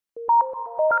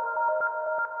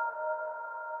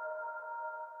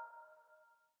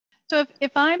So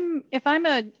if I'm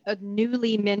a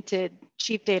newly minted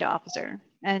chief data officer,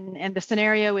 and the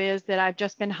scenario is that I've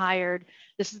just been hired,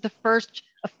 this is the first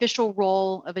official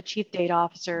role of a chief data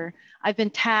officer. I've been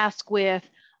tasked with,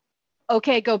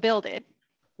 okay, go build it.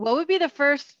 What would be the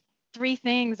first three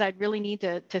things I'd really need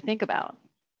to think about?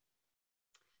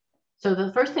 So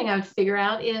the first thing I would figure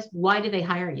out is, why did they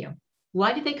hire you?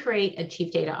 Why did they create a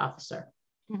chief data officer?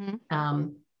 Mm-hmm.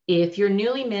 If you're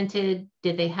newly minted,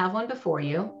 did they have one before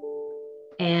you?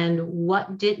 And why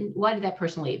did that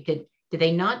person leave? Did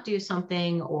they not do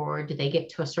something, or did they get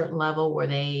to a certain level where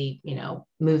they,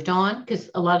 moved on?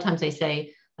 Because a lot of times they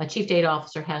say a chief data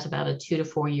officer has about a 2 to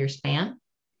 4 year span.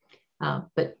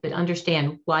 But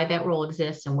understand why that role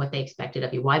exists and what they expected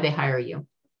of you, why they hire you.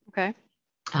 Okay.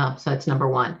 So that's number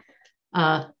one.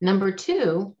 Number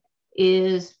two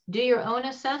is do your own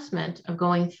assessment of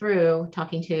going through,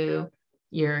 talking to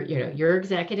your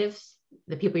executives,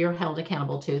 the people you're held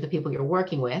accountable to, the people you're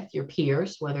working with, your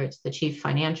peers, whether it's the chief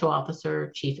financial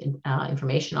officer, chief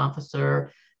information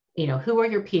officer, who are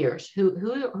your peers?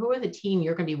 Who are the team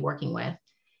you're going to be working with?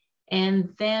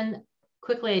 And then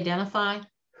quickly identify,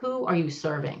 who are you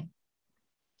serving?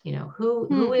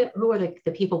 Who are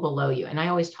the people below you? And I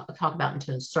always talk about in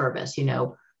terms of service,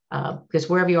 because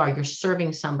wherever you are, you're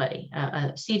serving somebody.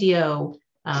 A CDO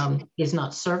is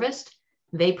not serviced;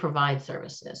 they provide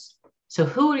services. So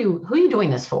who are you doing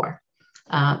this for?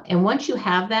 And once you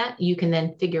have that, you can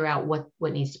then figure out what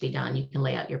needs to be done. You can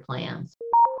lay out your plans.